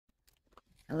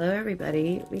Hello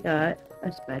everybody, we got a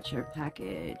Spreadshirt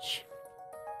package.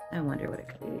 I wonder what it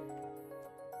could be.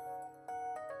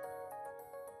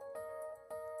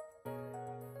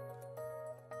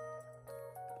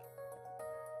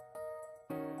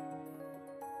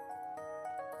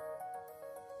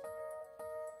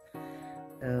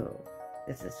 Oh,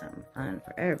 this is something fun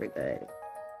for everybody.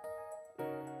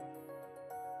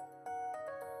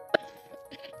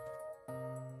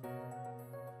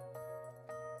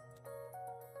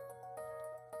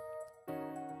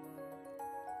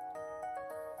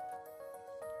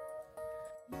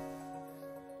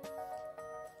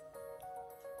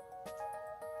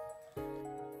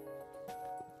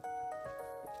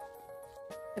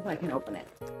 If I can open it.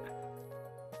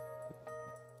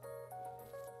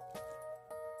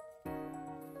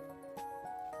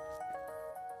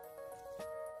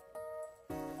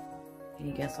 Can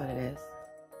you guess what it is?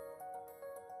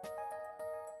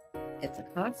 It's a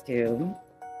costume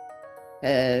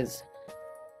because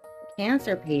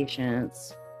cancer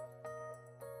patients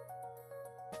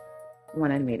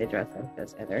wanted me to dress up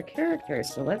as other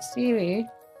characters. So let's see.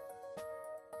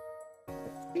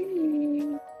 Let's see.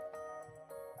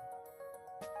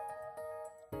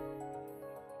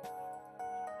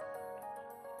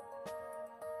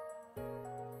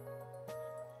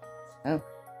 Oh,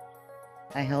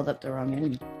 I held up the wrong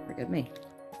end. Forgive me.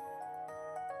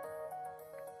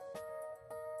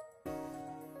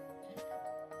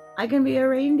 I can be a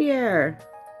reindeer.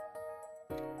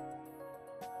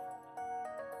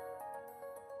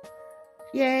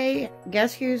 Yay!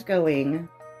 Guess who's going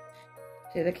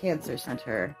to the cancer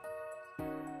center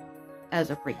as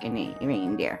a freaking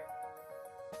reindeer?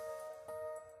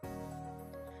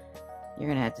 You're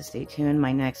gonna have to stay tuned.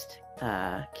 My next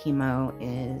chemo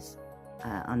is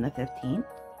on the 15th.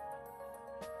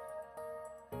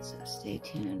 So stay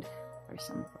tuned for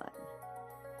some fun.